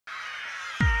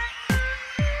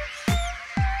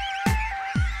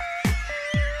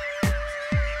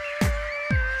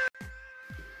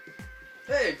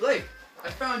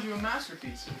found you a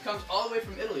masterpiece. It comes all the way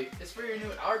from Italy. It's for your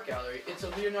new art gallery. It's a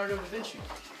Leonardo da Vinci.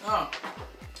 Oh.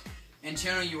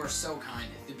 Antonio, you are so kind.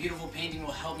 The beautiful painting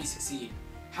will help me succeed.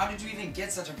 How did you even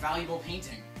get such a valuable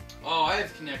painting? Oh, I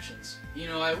have connections. You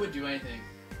know, I would do anything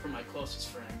for my closest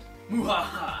friend.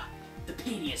 Muhaha! The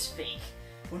painting is fake.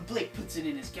 When Blake puts it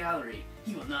in his gallery,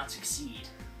 he will not succeed.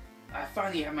 I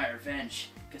finally have my revenge,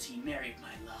 because he married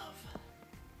my love.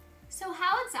 So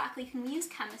how exactly can we use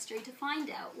chemistry to find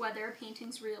out whether a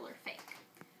painting's real or fake?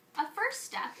 A first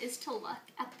step is to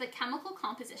look at the chemical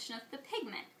composition of the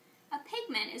pigment. A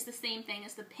pigment is the same thing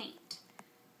as the paint.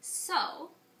 So,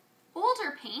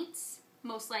 older paints,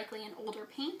 most likely in older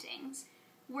paintings,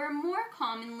 were more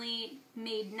commonly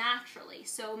made naturally,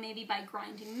 so maybe by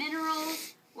grinding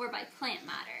minerals or by plant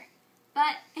matter.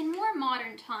 But in more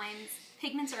modern times,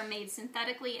 pigments are made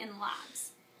synthetically in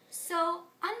labs. So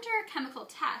under chemical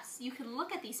tests, you can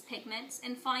look at these pigments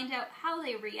and find out how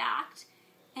they react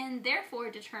and therefore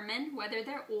determine whether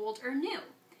they're old or new.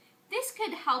 This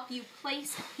could help you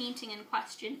place a painting in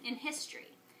question in history.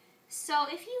 So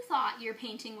if you thought your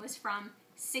painting was from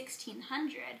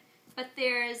 1600, but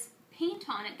there's paint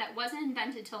on it that wasn't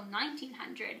invented till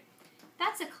 1900,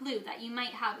 that's a clue that you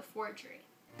might have a forgery.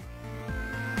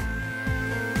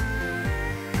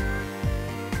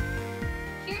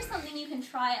 Here's something you can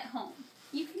try at home.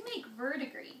 You can make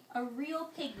verdigris, a real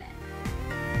pigment.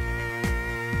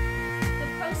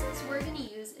 The process we're going to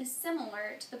use is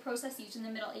similar to the process used in the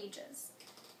Middle Ages.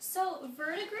 So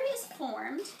verdigris is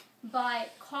formed by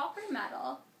copper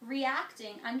metal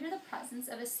reacting under the presence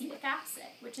of acetic acid,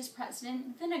 which is present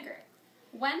in vinegar.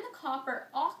 When the copper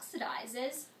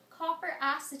oxidizes, copper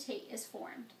acetate is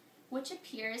formed, which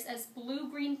appears as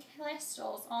blue-green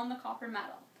crystals on the copper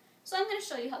metal. So I'm going to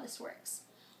show you how this works.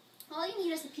 All you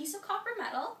need is a piece of copper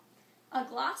metal, a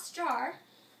glass jar,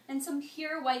 and some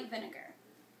pure white vinegar.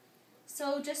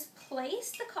 So just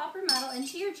place the copper metal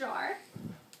into your jar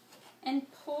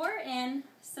and pour in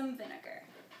some vinegar.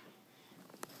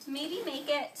 Maybe make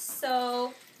it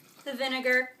so the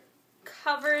vinegar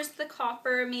covers the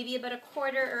copper maybe about a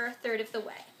quarter or a third of the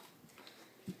way.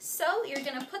 So you're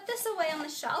going to put this away on the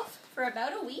shelf for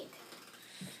about a week,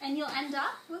 and you'll end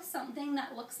up with something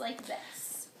that looks like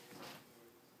this.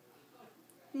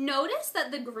 Notice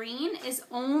that the green is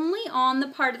only on the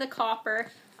part of the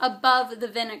copper above the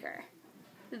vinegar.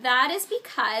 That is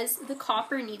because the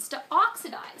copper needs to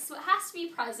oxidize, so it has to be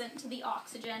present to the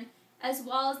oxygen as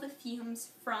well as the fumes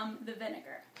from the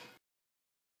vinegar.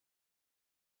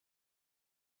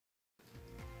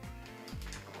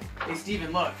 Hey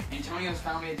Steven, look. Antonio's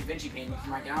found me a Da Vinci painting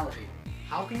from my gallery.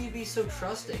 How can you be so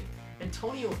trusting?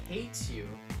 Antonio hates you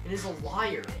and is a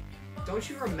liar. Don't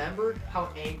you remember how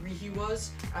angry he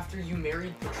was after you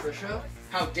married Patricia?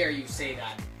 How dare you say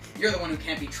that? You're the one who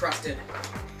can't be trusted.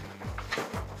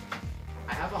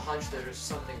 I have a hunch there's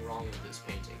something wrong with this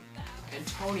painting.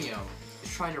 Antonio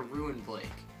is trying to ruin Blake.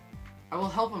 I will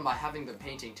help him by having the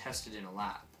painting tested in a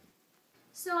lab.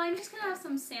 So I'm just going to have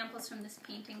some samples from this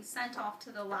painting sent off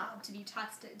to the lab to be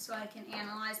tested so I can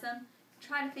analyze them,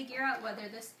 try to figure out whether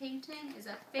this painting is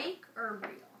a fake or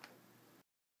real.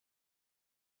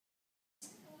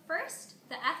 First,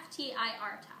 the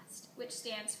FTIR test, which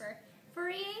stands for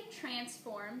Fourier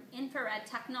Transform Infrared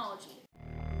Technology.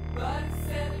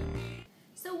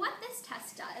 So what this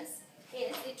test does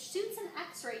is it shoots an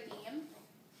X-ray beam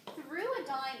through a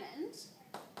diamond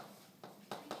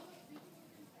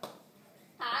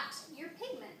at your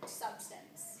pigment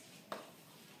substance.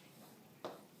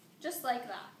 Just like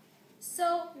that.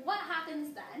 So what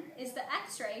happens then is the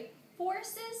X-ray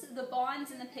forces the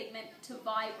bonds in the pigment to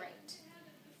vibrate.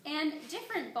 And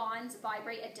different bonds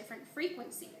vibrate at different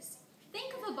frequencies.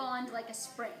 Think of a bond like a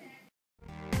spring.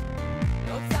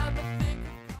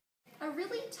 A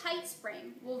really tight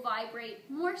spring will vibrate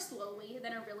more slowly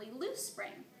than a really loose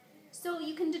spring. So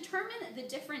you can determine the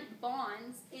different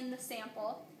bonds in the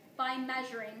sample by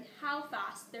measuring how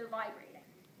fast they're vibrating.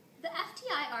 The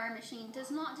FTIR machine does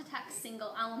not detect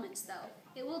single elements though.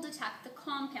 It will detect the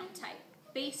compound type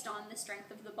based on the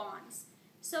strength of the bonds.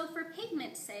 So for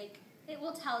pigment's sake, it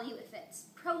will tell you if it's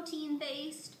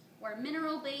protein-based, or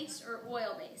mineral-based, or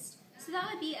oil-based. So that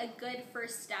would be a good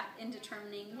first step in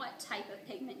determining what type of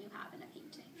pigment you have in a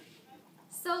painting.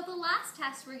 So the last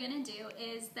test we're going to do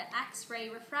is the X-ray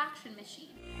refraction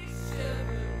machine.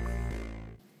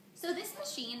 So this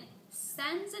machine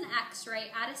sends an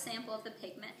X-ray at a sample of the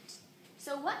pigment.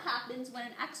 So what happens when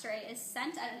an X-ray is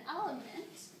sent at an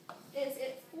element is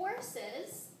it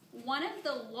forces one of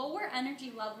the lower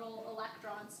energy level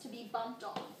electrons to be bumped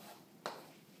off.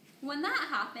 When that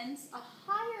happens, a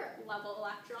higher level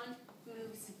electron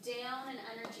moves down an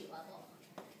energy level.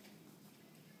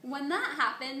 When that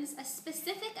happens, a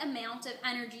specific amount of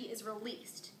energy is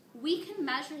released. We can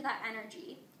measure that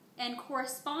energy and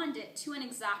correspond it to an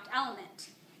exact element.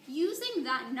 Using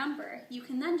that number, you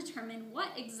can then determine what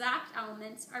exact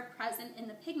elements are present in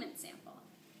the pigment sample.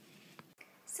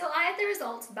 So I have the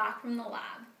results back from the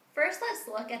lab. First, let's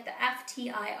look at the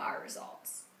FTIR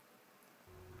results.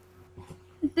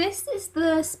 This is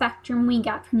the spectrum we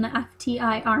get from the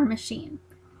FTIR machine.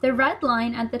 The red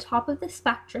line at the top of the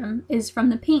spectrum is from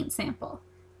the paint sample.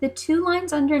 The 2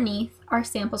 lines underneath are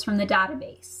samples from the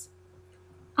database.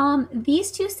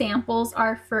 These 2 samples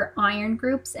are for iron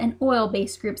groups and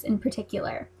oil-based groups in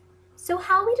particular. So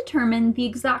how we determine the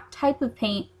exact type of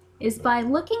paint is by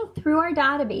looking through our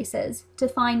databases to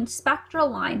find spectral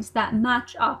lines that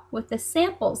match up with the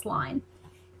samples line.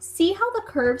 See how the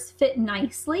curves fit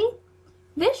nicely?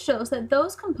 This shows that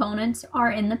those components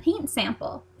are in the paint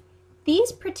sample.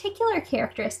 These particular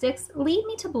characteristics lead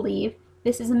me to believe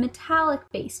this is a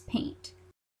metallic-based paint.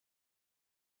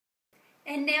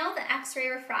 And now the X-ray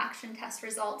refraction test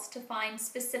results to find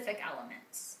specific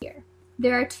elements.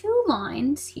 There are 2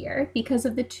 lines here because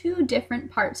of the 2 different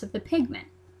parts of the pigment.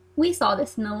 We saw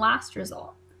this in the last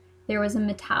result. There was a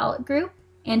metallic group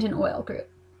and an oil group.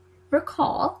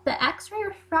 Recall, the X-ray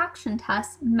refraction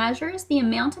test measures the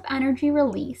amount of energy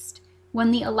released when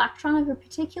the electron of a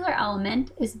particular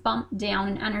element is bumped down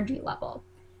in energy level.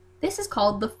 This is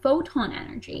called the photon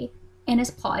energy and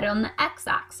is plotted on the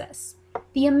x-axis.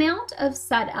 The amount of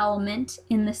said element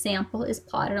in the sample is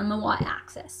plotted on the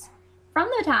y-axis. From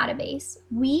the database,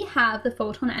 we have the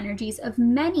photon energies of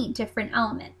many different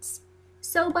elements.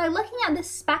 So by looking at this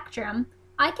spectrum,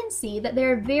 I can see that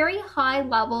there are very high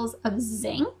levels of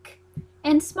zinc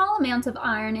and small amounts of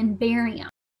iron and barium.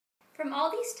 From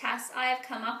all these tests, I have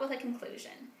come up with a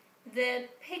conclusion. The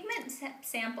pigment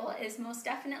sample is most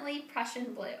definitely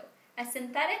Prussian blue, a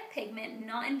synthetic pigment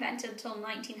not invented till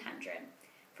 1900.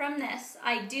 From this,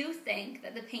 I do think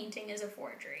that the painting is a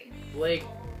forgery. Blake,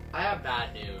 I have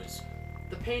bad news.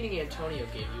 The painting Antonio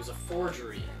gave you is a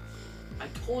forgery. I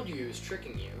told you he was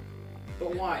tricking you.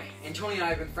 But why? Antonio and I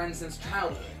have been friends since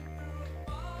childhood.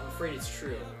 I'm afraid it's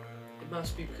true. It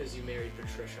must be because you married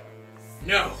Patricia.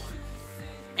 No!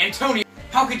 Antonio!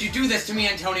 How could you do this to me,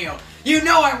 Antonio? You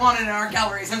know I wanted an art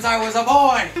gallery since I was a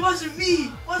boy! It wasn't me!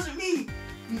 It wasn't me!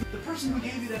 The person who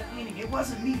gave you that painting, it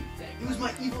wasn't me. It was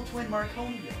my evil twin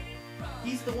Marconio.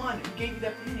 He's the one who gave you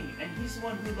that painting, and he's the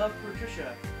one who loved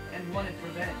Patricia and wanted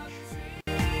revenge.